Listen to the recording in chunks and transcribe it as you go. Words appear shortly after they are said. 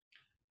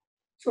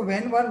So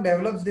when one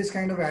develops this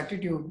kind of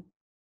attitude,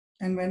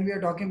 and when we are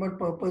talking about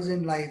purpose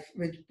in life,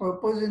 which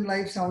purpose in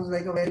life sounds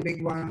like a very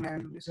big one,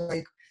 and it's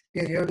like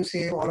we are here to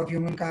save all of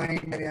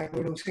humankind, we are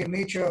going to save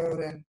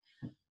nature,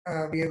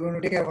 and we are going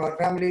to take care of our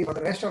family for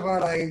the rest of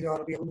our lives,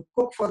 or we are going to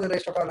cook for the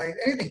rest of our lives,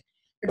 anything.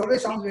 It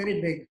always sounds very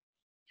big.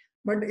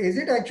 But is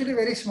it actually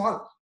very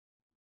small?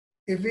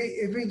 If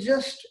we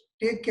just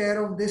take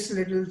care of this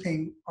little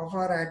thing, of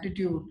our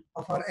attitude,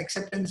 of our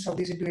acceptance of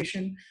the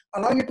situation,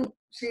 allowing it to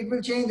see, it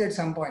will change at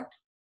some point.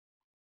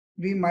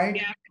 We might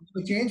Yeah.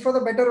 change for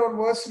the better or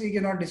worse, we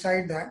cannot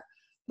decide that.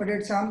 But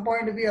at some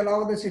point, if we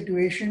allow the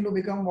situation to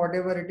become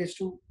whatever it is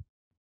to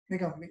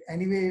become,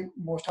 anyway,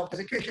 most of the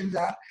situations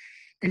are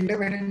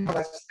independent of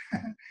us.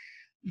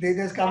 They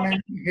just come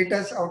and hit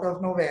us out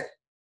of nowhere.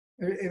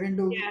 Even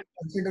to Yeah.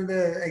 consider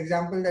the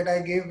example that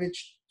I gave, which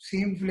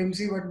seemed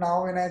flimsy, but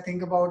now when I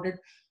think about it,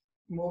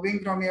 moving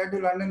from here to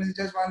London is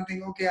just one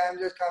thing. Okay, I'm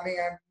just coming,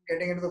 I'm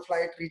getting into the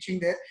flight, reaching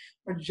there.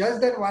 But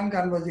just that one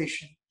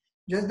conversation,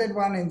 just that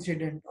one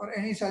incident, or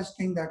any such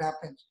thing that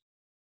happens,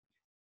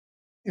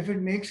 if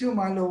it makes you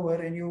mull over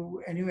and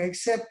you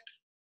accept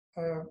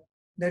uh,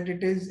 that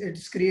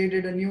it's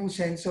created a new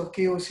sense of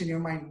chaos in your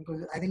mind,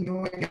 because I think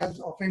new ideas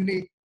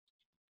oftenly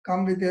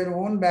come with their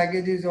own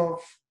baggages of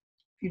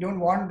you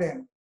don't want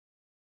them.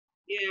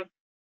 Yeah.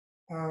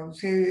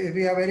 Say if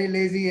we are very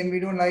lazy and we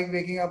don't like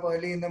waking up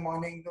early in the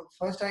morning, the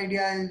first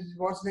idea is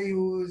what's the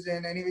use,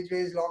 and any which way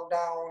is locked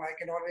down, I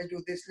can always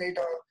do this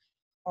later,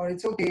 or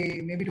it's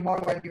okay, maybe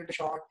tomorrow I'll give it a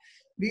shot.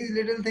 These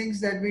little things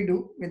that we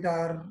do with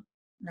our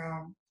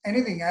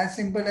anything as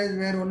simple as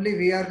where only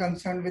we are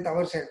concerned with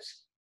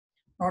ourselves,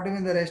 not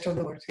even the rest of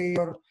the world. Say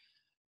your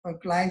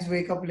clients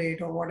wake up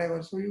late or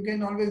whatever, so you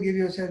can always give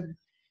yourself,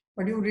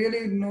 but you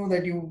really know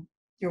that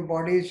your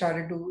body is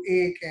started to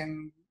ache,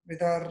 and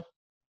with our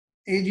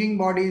aging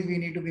bodies, we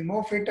need to be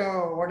more fitter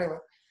or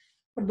whatever.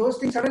 But those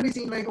things suddenly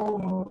seem like, oh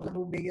no,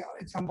 too big. Yeah,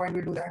 at some point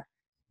we'll do that.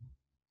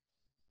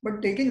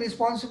 But taking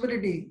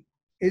responsibility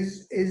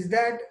is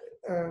that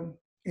uh,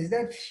 is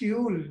that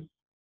fuel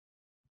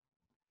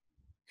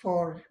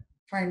for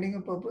finding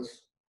a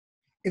purpose?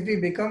 If we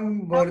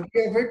become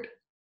worthy of it,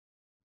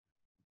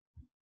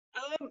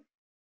 Um,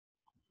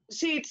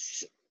 See,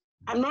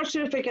 I'm not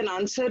sure if I can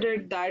answer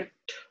it that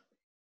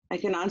I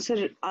can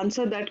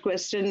answer that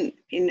question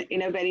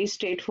in a very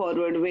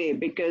straightforward way,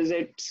 because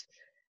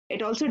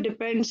it also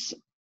depends.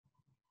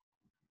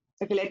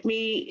 Okay, let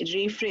me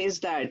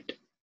rephrase that.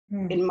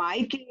 hmm, In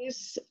my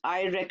case,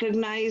 I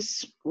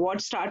recognize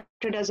what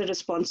started as a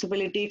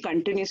responsibility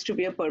continues to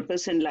be a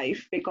purpose in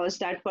life, because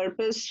that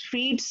purpose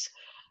feeds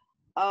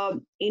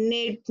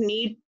innate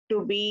need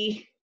to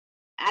be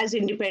as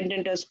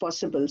independent as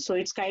possible. So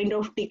it's kind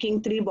of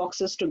ticking three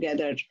boxes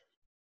together.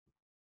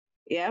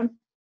 Yeah.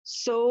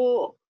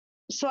 So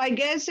I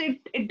guess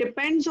it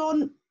depends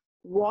on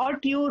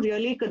what you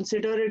really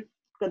consider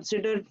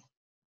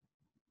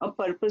a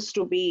purpose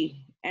to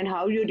be, and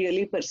how you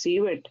really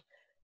perceive it.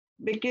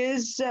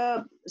 Because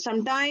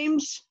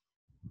sometimes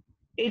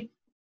it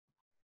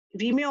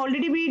we may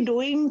already be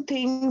doing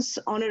things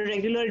on a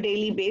regular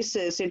daily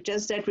basis. It's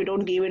just that we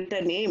don't give it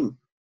a name.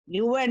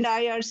 You and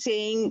I are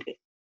saying,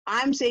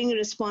 I'm saying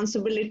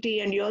responsibility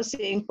and you're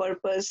saying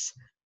purpose,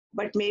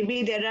 but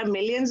maybe there are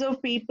millions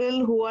of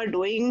people who are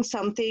doing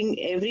something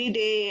every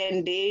day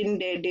and day in,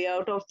 day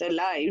out of their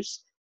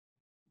lives.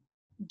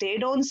 They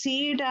don't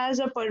see it as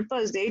a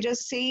purpose. They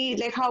just see,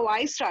 like how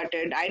I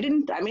started. I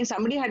mean,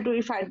 somebody had to,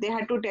 if they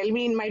had to tell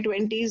me in my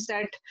 20s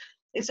that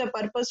it's a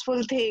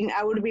purposeful thing,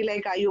 I would be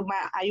like, are you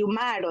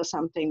mad or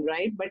something,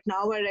 right? But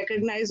now I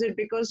recognize it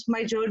because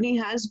my journey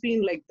has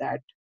been like that.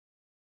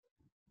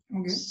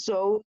 okay,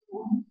 So,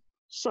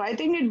 I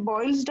think it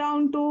boils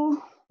down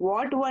to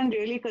what one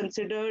really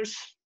considers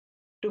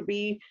to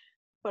be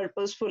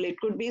purposeful. It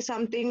could be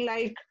something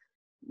like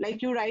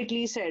you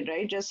rightly said,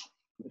 right? Just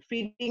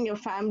feeding your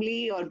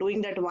family, or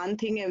doing that one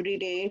thing every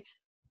day,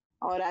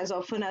 or as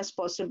often as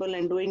possible,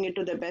 and doing it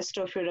to the best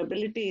of your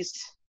abilities.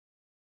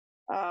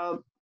 Uh,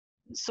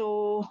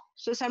 so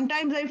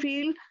sometimes I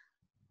feel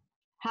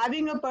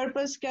having a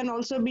purpose can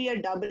also be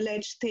a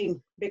double-edged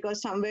thing,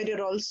 because somewhere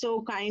you're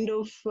also kind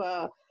of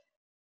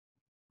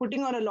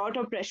putting on a lot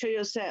of pressure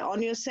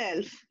on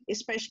yourself,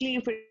 especially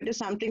if it is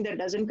something that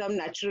doesn't come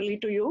naturally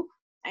to you,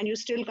 and you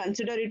still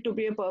consider it to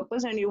be a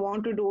purpose, and you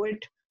want to do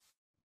it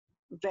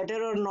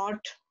whether or not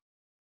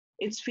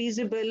it's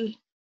feasible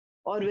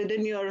or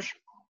within your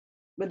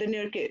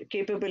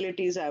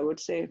capabilities, I would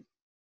say.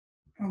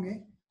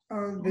 okay.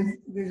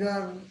 These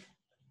are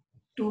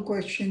two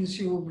questions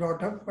you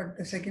brought up, but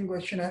the second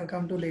question I'll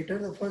come to later.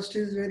 The first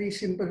is very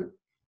simple.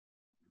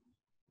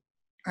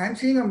 I'm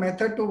seeing a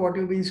method to what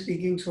you've been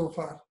speaking so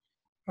far.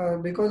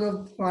 Because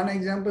of one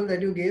example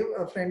that you gave,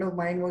 a friend of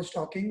mine was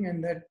talking,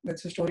 and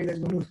that's a story that's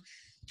going to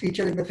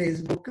feature in the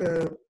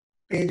Facebook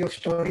page of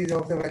stories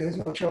of the values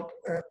workshop.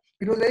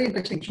 It was very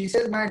interesting. She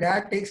says, my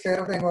dad takes care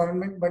of the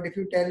environment, but if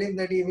you tell him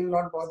that, he will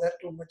not bother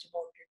too much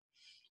about it.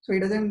 So he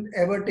doesn't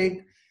ever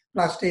take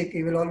plastic.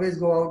 He will always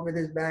go out with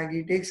his bag.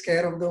 He takes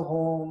care of the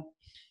home.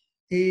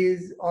 He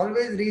is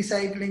always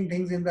recycling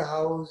things in the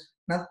house.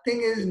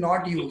 Nothing is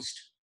not used.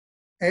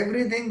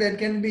 Everything that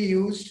can be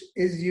used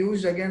is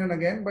used again and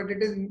again, but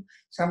it is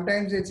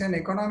sometimes it's an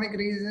economic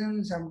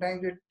reason,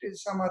 sometimes it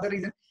is some other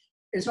reason.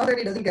 It's not that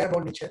he doesn't care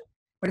about nature,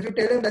 but if you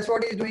tell him that's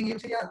what he's doing, he'll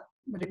say, yeah,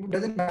 but it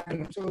doesn't matter to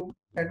him. So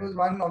that was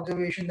one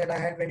observation that I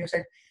had when you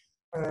said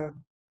uh,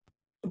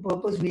 the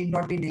purpose need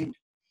not be named.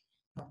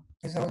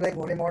 It sounds like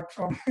Voldemort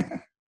from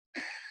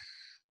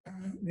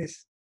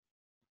this.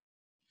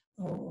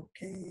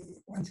 Okay,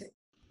 one second.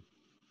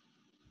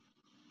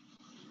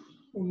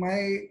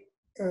 My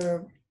uh,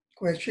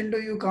 question to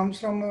you comes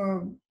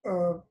from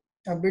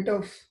a bit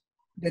of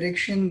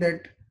direction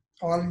that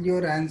all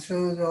your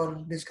answers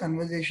or this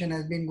conversation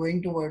has been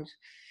going towards.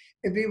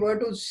 If we were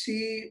to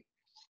see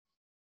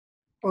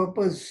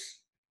purpose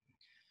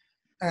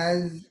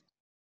as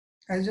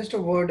just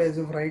a word as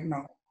of right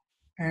now,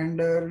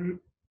 and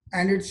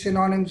its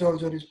synonyms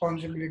also,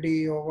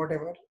 responsibility or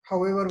whatever,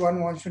 however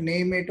one wants to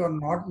name it or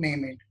not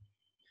name it,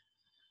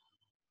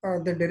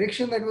 the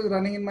direction that was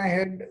running in my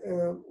head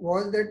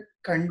was that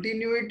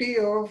continuity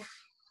of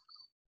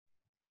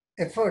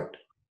effort.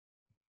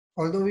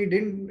 Although we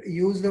didn't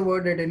use the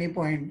word at any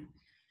point,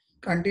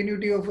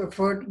 continuity of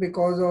effort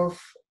because of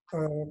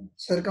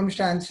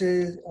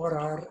circumstances or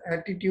our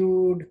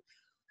attitude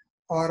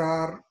or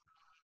our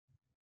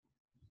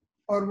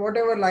or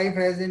whatever life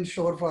has in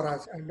store for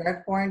us. At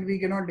that point, we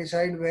cannot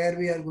decide where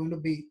we are going to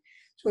be.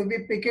 So if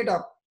we pick it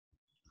up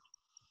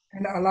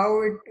and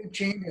allow it to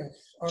change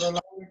us or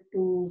allow it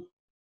to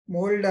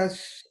mold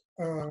us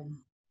in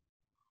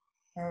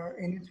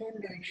its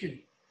own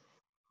direction.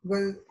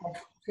 Because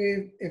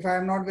say if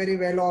I'm not very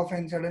well off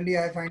and suddenly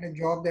I find a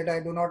job that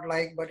I do not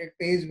like but it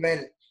pays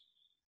well,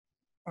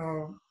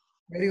 uh,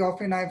 very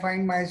often I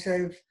find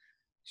myself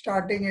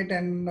starting it,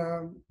 and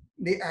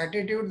the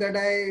attitude that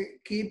I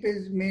keep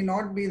is may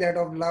not be that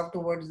of love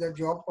towards the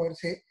job per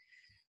se,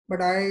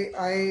 but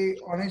I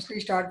honestly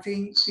start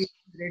feeling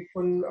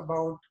grateful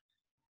about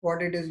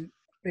what it is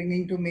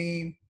bringing to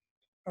me.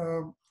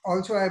 Uh,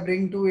 Also, I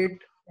bring to it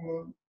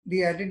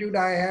the attitude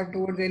I have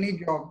towards any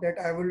job, that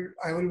I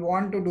will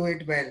want to do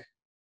it well.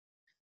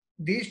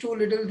 These two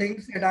little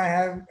things that I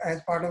have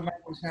as part of my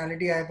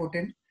personality, I put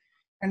in,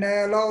 and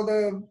I allow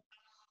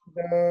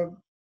the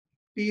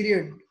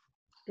period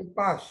to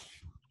pass,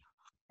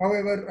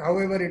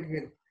 however it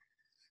will.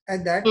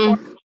 At that point,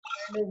 Mm. it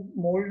kind of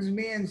molds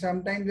me, and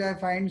sometimes I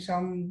find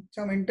some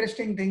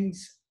interesting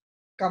things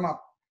come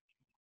up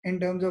in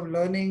terms of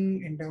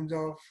learning, in terms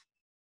of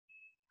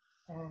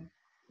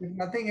if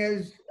nothing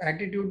else,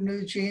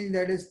 attitudinal change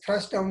that is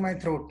thrust down my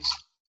throat.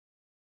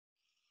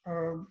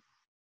 Uh,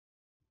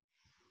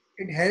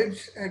 it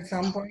helps at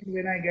some point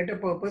when I get a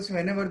purpose,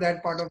 whenever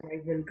that part of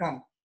life will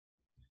come.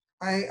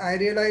 I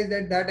realized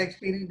that that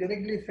experience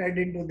directly fed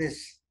into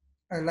this.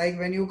 Like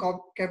when you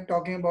kept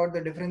talking about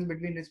the difference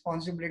between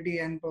responsibility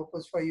and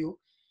purpose for you,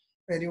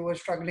 where you were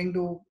struggling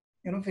to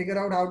figure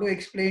out how to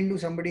explain to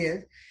somebody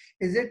else.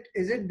 Is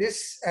it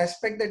this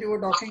aspect that you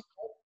were talking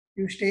about?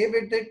 You stay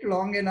with it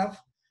long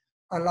enough,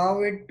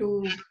 allow it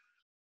to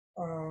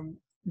um,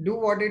 do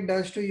what it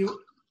does to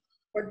you,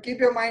 but keep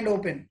your mind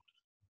open.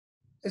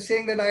 Just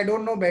saying that I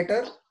don't know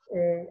better,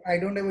 I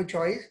don't have a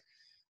choice,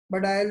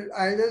 but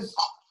I'll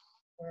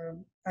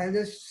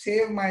just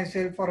save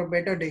myself for a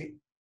better day,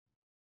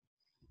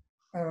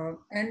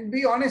 and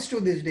be honest to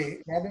this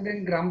day rather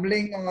than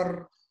grumbling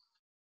or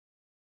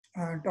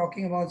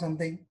talking about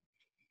something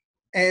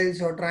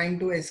else or trying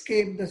to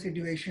escape the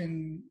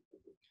situation.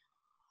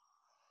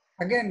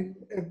 Again,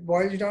 it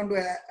boils down to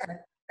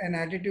an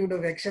attitude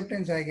of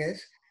acceptance, I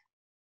guess.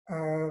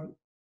 Uh,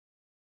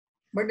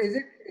 but is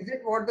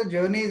it what the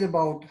journey is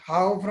about?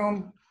 How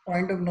from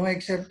point of no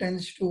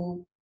acceptance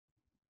to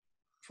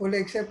full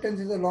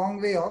acceptance is a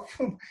long way off,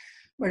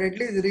 but at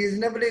least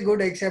reasonably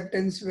good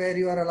acceptance where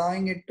you are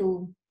allowing it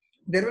to.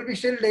 There will be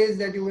still days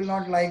that you will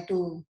not like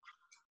to,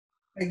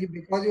 like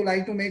because you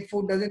like to make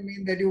food doesn't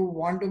mean that you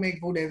want to make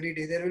food every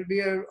day. There will be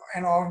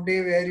an off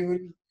day where you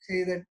will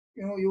say that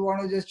you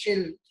want to just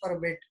chill for a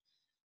bit.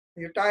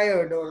 You're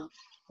tired or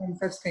some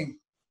such thing.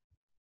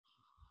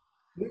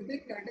 Do you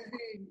think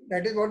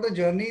that is what the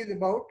journey is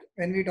about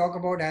when we talk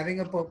about having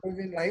a purpose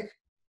in life?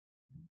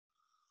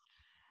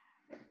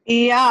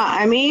 Yeah,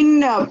 I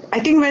mean, I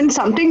think when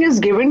something is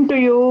given to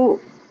you,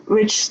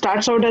 which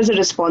starts out as a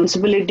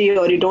responsibility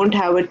or you don't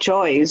have a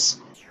choice,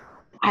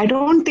 I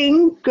don't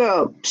think,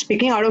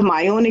 speaking out of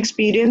my own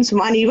experience,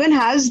 one even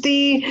has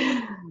the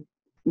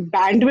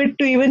bandwidth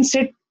to even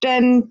sit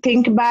and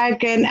think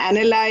back and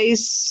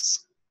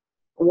analyze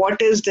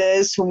what is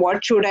this,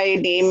 what should I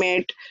name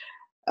it.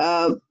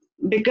 Uh,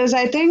 because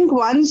I think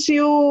once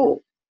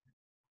you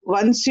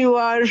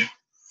are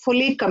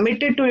fully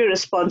committed to your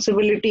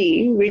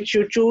responsibility, which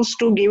you choose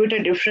to give it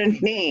a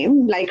different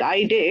name, like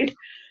I did,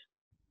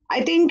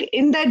 I think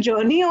in that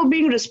journey of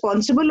being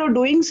responsible or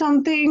doing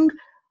something,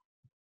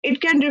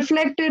 it can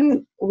reflect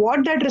in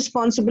what that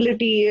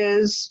responsibility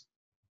is.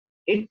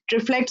 It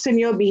reflects in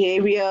your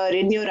behavior,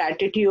 in your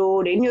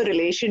attitude, in your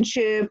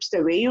relationships,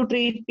 the way you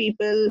treat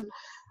people.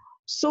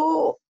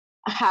 So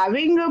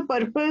having a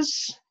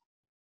purpose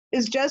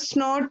is just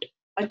not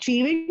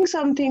achieving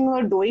something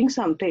or doing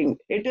something.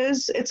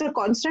 It's a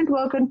constant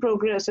work in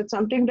progress. It's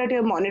something that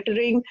you're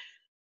monitoring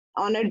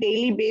on a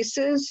daily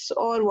basis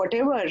or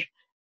whatever.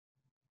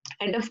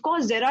 And of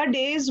course, there are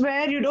days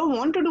where you don't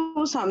want to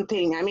do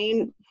something. I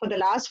mean, for the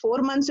last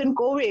 4 months in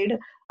COVID,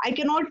 I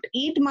cannot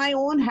eat my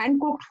own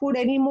hand cooked food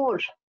anymore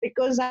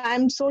because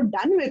I'm so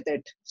done with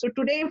it. So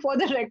today, for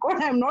the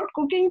record, I'm not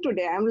cooking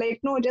today. I'm like,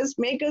 no, just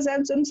make us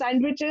have some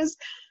sandwiches,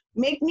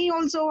 make me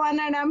also one,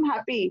 and I'm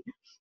happy.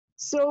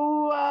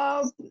 So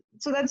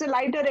that's a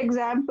lighter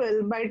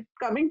example. But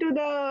coming to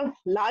the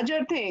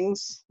larger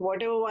things,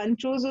 whatever one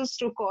chooses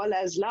to call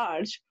as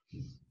large,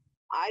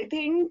 I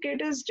think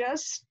it is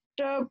just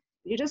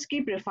you just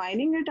keep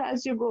refining it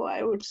as you go,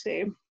 I would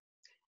say.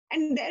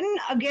 And then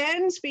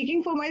again,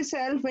 speaking for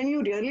myself, when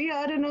you really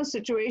are in a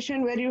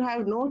situation where you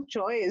have no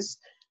choice,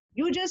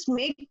 you just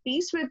make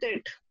peace with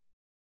it,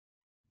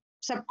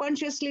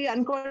 subconsciously,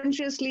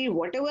 unconsciously,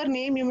 whatever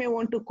name you may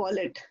want to call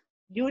it.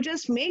 You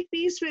just make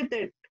peace with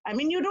it. I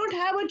mean, you don't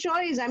have a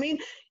choice. I mean,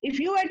 if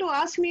you were to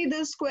ask me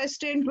this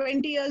question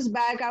 20 years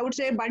back, I would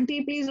say,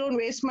 Bunty, please don't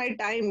waste my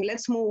time.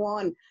 Let's move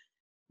on.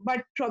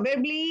 But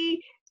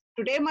probably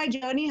today my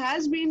journey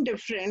has been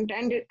different,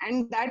 and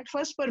that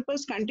first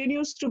purpose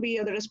continues to be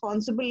the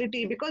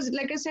responsibility, because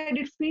like I said,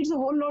 it feeds a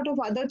whole lot of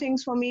other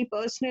things for me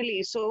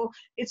personally. So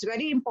it's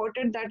very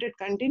important that it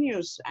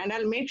continues, and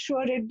I'll make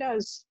sure it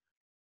does.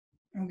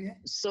 Okay.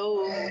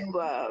 So And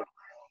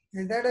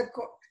is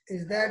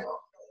that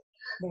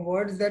the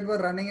words that were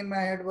running in my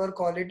head were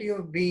quality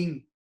of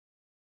being?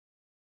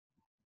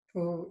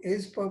 So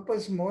is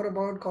purpose more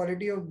about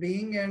quality of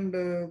being, and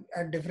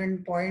at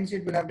different points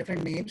it will have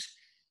different names.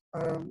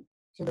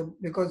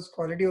 Because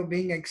quality of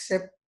being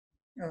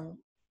uh,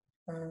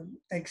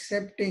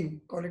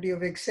 accepting, quality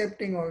of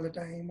accepting all the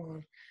time,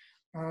 or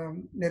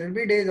there will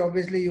be days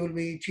obviously you will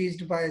be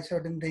cheesed by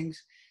certain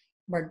things,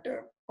 but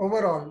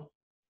overall,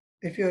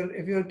 if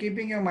you're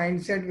keeping your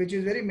mindset which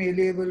is very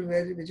malleable,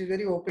 which is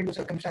very open to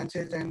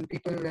circumstances and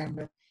people,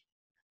 and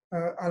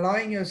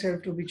allowing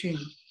yourself to be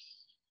changed.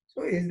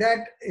 So is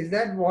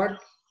that what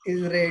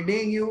is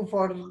readying you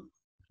for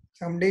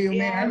someday you may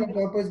yeah, have a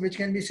purpose which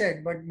can be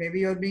set, but maybe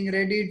you're being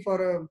readied for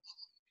a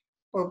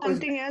purpose.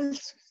 something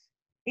else.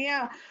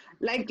 Yeah,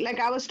 like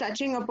I was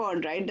touching upon,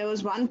 right? There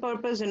was one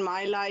purpose in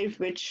my life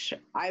which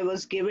I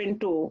was given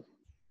to.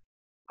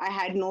 I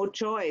had no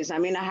choice. I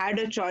mean, I had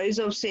a choice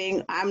of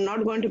saying, I'm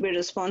not going to be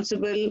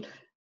responsible.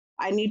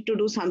 I need to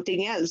do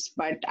something else.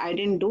 But I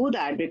didn't do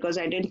that because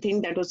I didn't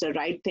think that was the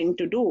right thing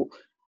to do.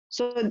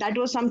 So that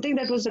was something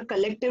that was a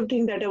collective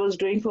thing that I was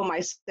doing for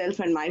myself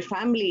and my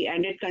family.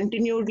 And it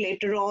continued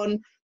later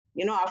on,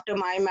 after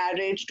my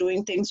marriage,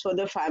 doing things for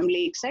the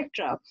family,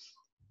 etc.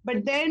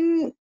 But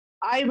then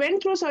I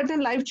went through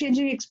certain life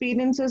changing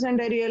experiences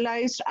and I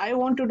realized I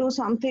want to do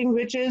something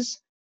which is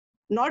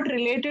not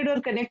related or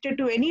connected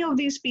to any of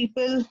these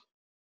people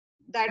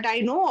that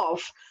I know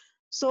of.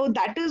 So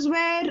that is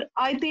where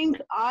I think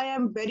I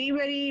am very,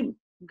 very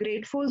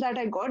grateful that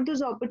I got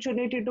this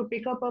opportunity to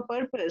pick up a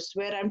purpose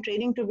where I'm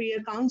training to be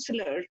a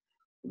counselor,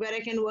 where I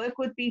can work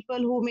with people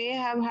who may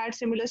have had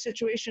similar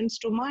situations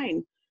to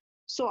mine.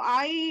 So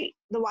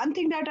the one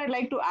thing that I'd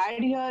like to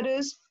add here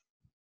is,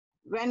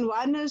 when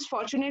one is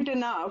fortunate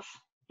enough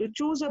to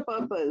choose a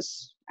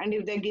purpose, and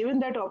if they're given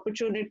that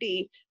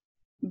opportunity,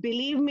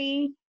 believe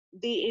me,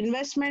 the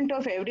investment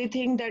of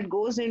everything that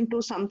goes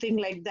into something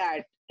like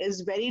that is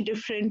very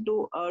different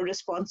to a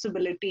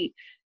responsibility.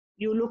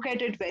 You look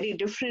at it very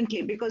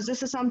differently because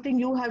this is something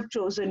you have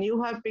chosen,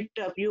 you have picked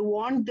up, you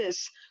want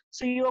this.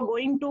 So you are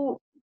going to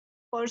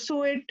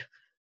pursue it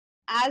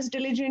as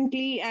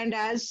diligently and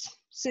as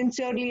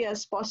sincerely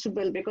as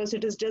possible because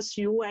it is just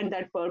you and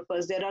that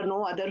purpose. There are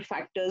no other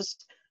factors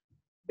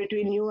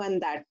between you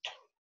and that,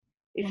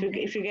 Okay.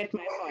 if you get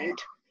my point.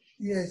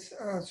 Yes.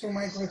 So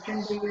my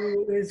question to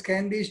you is: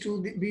 can these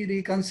two be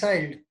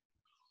reconciled?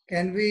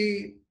 Can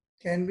we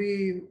can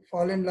we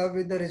fall in love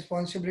with the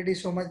responsibility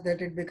so much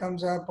that it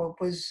becomes our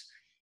purpose?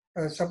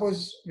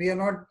 Suppose we are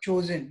not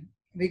chosen,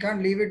 we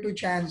can't leave it to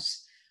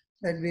chance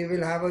that we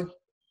will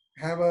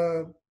have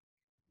a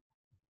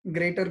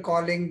greater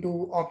calling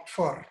to opt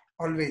for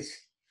always.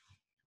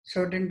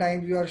 Certain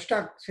times you are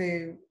stuck,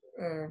 say,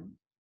 uh,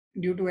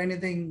 due to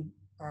anything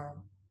uh,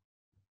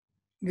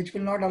 which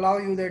will not allow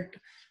you that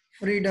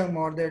freedom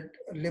or that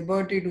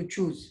liberty to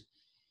choose.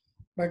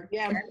 But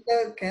Yeah.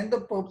 can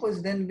the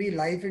purpose then be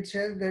life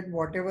itself? That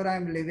whatever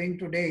I'm living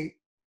today,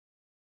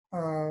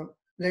 uh,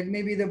 let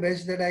me be the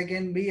best that I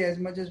can be as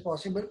much as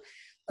possible.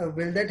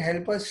 Will that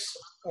help us?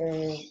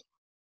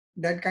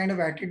 That kind of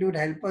attitude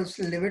help us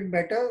live it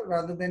better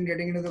rather than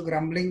getting into the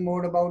grumbling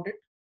mode about it.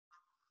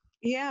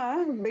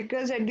 Yeah,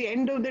 because at the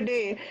end of the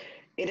day,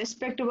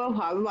 irrespective of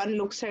how one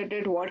looks at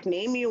it, what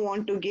name you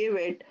want to give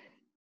it,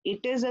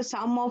 it is a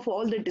sum of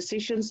all the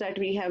decisions that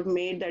we have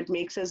made that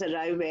makes us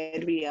arrive where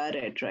we are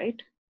at,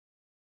 right?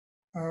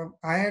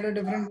 I had a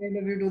different point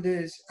of view to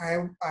this.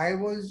 I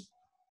was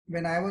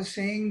when I was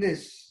saying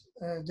this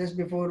just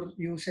before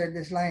you said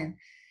this line,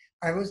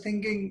 I was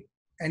thinking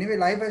anyway,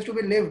 life has to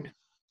be lived.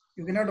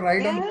 You cannot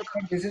write on the Yeah,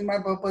 wall, this is my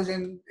purpose,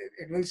 and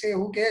it will say,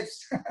 who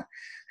cares?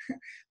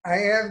 I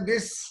have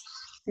this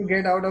to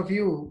get out of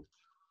you.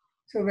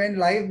 So when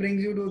life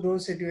brings you to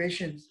those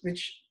situations,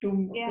 which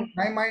to yeah,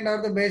 my mind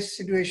are the best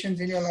situations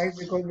in your life,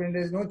 because when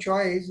there's no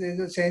choice, there's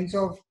a uh,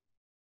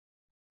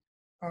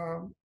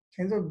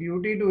 sense of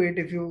beauty to it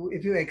if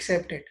you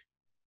accept it.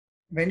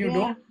 When you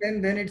yeah,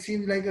 don't, then it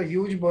seems like a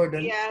huge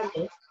burden. yeah,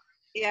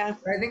 yeah,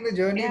 I think the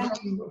journey yeah.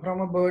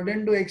 from a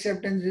burden to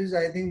acceptance is,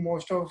 I think,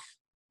 most of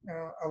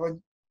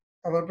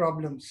our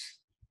problems.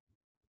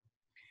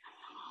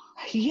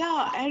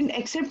 Yeah, and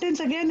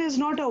acceptance again is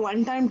not a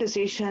one-time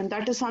decision.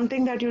 That is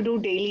something that you do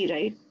daily,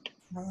 right?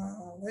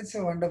 That's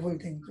a wonderful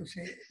thing to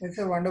say. That's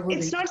a wonderful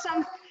It's thing. not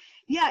some,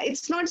 yeah,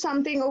 it's not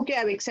something, okay,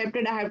 I've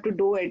accepted, I have to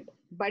do it.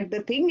 But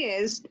the thing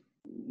is,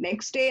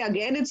 next day,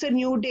 again, it's a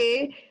new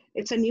day,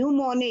 it's a new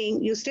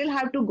morning, you still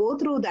have to go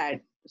through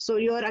that. So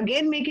you're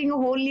again making a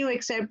whole new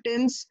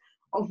acceptance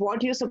of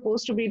what you're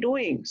supposed to be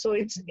doing. So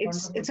It's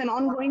it's wonderful. an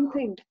ongoing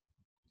thing.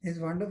 It's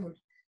wonderful.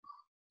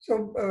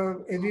 So,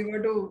 if we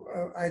were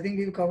to, I think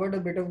we've covered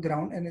a bit of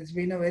ground, and it's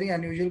been a very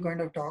unusual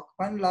kind of talk.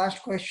 One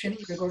last question,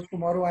 because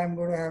tomorrow I'm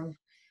going to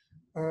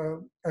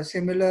have a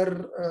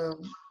similar,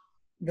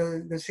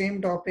 the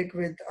same topic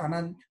with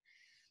Anand.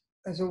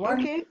 So,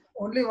 Okay.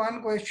 only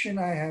one question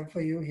I have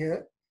for you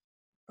here.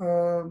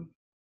 Um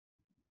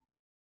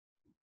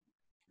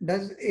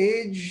does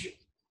age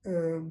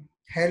uh,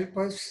 help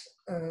us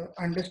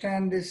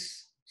understand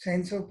this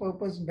sense of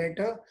purpose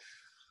better,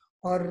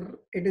 or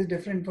it is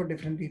different for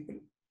different people?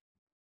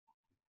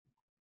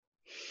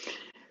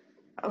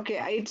 Okay,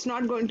 it's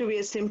not going to be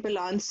a simple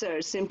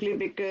answer simply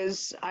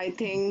because I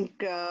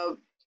think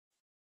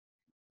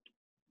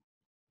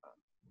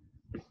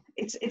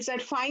it's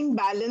that fine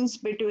balance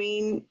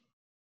between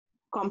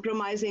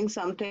compromising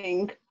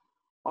something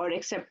or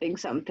accepting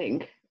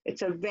something.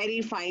 It's a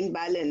very fine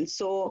balance.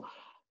 So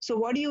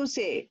what do you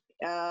say?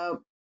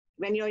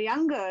 When you're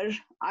younger,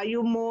 are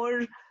you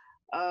more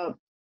uh,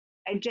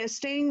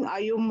 adjusting?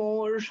 Are you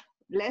more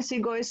less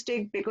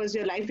egoistic because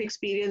your life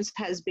experience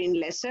has been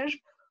lesser?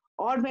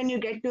 Or when you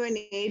get to an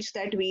age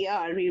that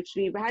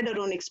we've had our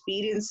own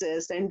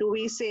experiences, and do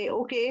we say,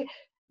 okay,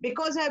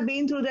 because I've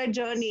been through that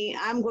journey,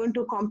 I'm going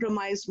to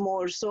compromise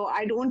more? So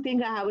I don't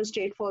think I have a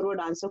straightforward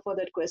answer for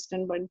that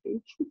question,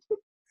 Bunty.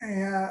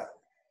 Yeah,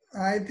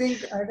 I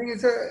think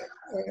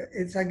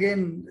it's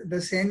again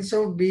the sense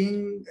of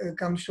being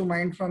comes to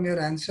mind from your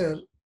answer.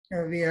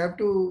 We have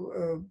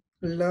to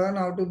learn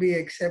how to be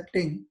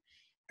accepting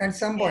at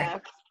some point. Yeah,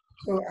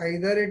 So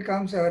either it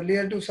comes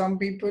earlier to some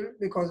people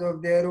because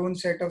of their own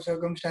set of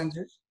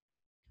circumstances,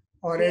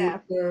 or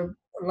else yeah,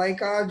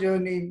 like our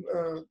journey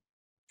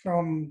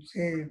from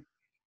say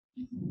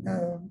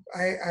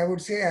I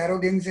would say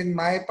arrogance in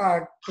my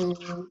part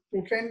to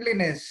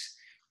friendliness,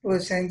 to a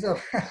sense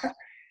of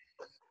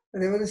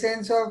there was a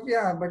sense of,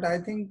 yeah, but I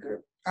think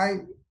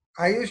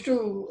I used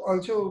to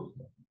also,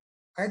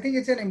 I think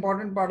it's an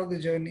important part of the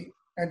journey.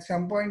 At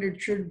some point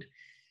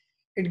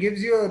it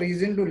gives you a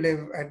reason to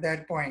live at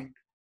that point.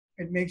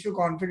 It makes you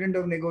confident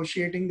of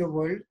negotiating the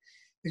world.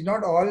 It's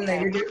not all yeah,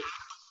 negative,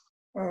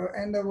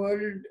 and the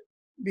world,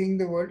 being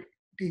the world,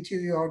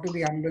 teaches you how to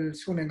be humble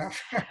soon enough.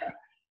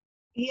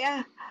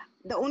 yeah.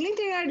 The only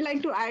thing I'd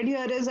like to add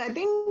here is I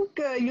think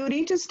you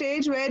reach a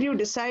stage where you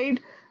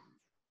decide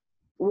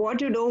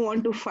what you don't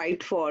want to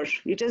fight for.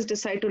 You just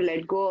decide to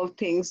let go of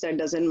things that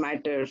doesn't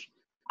matter.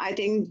 I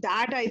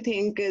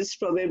think is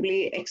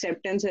probably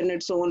acceptance in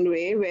its own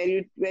way, where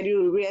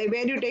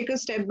you take a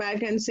step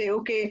back and say,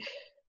 okay,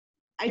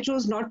 I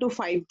choose not to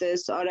fight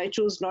this, or I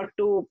choose not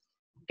to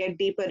get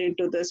deeper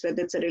into this,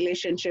 whether it's a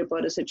relationship or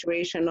a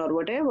situation or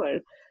whatever.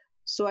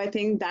 So I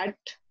think that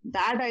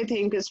I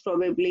think is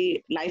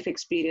probably life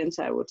experience,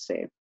 I would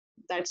say.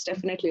 That's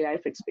definitely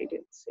life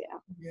experience. Yeah.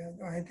 Yeah,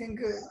 I think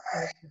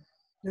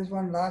there's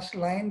one last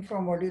line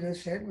from what you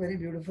just said, very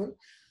beautiful.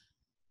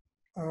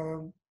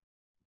 Uh,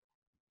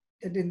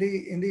 that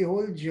in the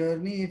whole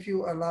journey, if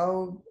you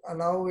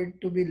allow it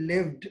to be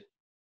lived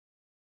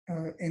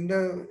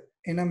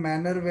in a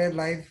manner where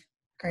life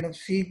kind of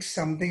seeks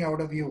something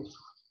out of you,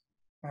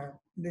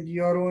 that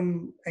your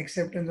own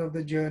acceptance of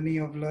the journey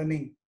of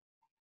learning,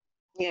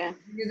 Yeah.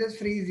 it just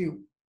frees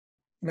you.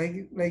 Like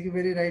you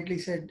very rightly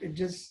said,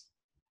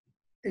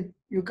 it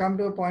you come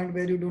to a point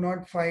where you do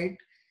not fight.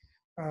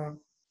 Uh,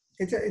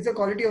 it's a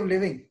quality of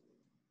living.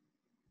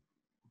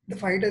 The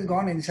fight has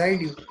gone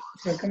inside you.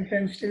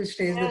 Circumstance still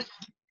stays the Yeah.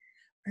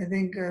 same. I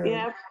think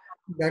Yeah.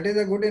 that is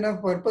a good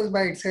enough purpose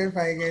by itself,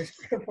 I guess,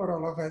 for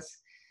all of us.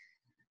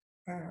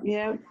 Uh,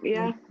 Yeah.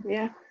 Yeah.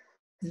 Yeah.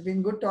 it's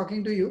been good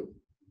talking to you.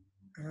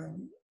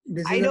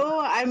 This I is a know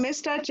I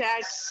missed our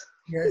chats.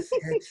 yes.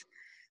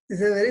 This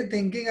is a very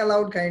thinking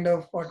aloud kind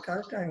of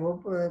podcast. I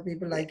hope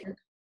people Yeah. like it.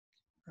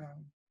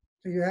 Um,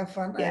 so you have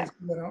fun. I'll Yeah.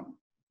 see you around.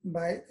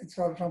 Bye. It's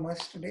all from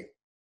us today.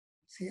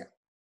 See ya.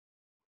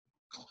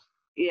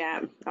 Yeah.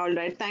 All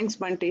right. Thanks,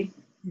 Bunty.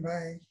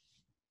 Bye.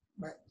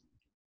 Bye.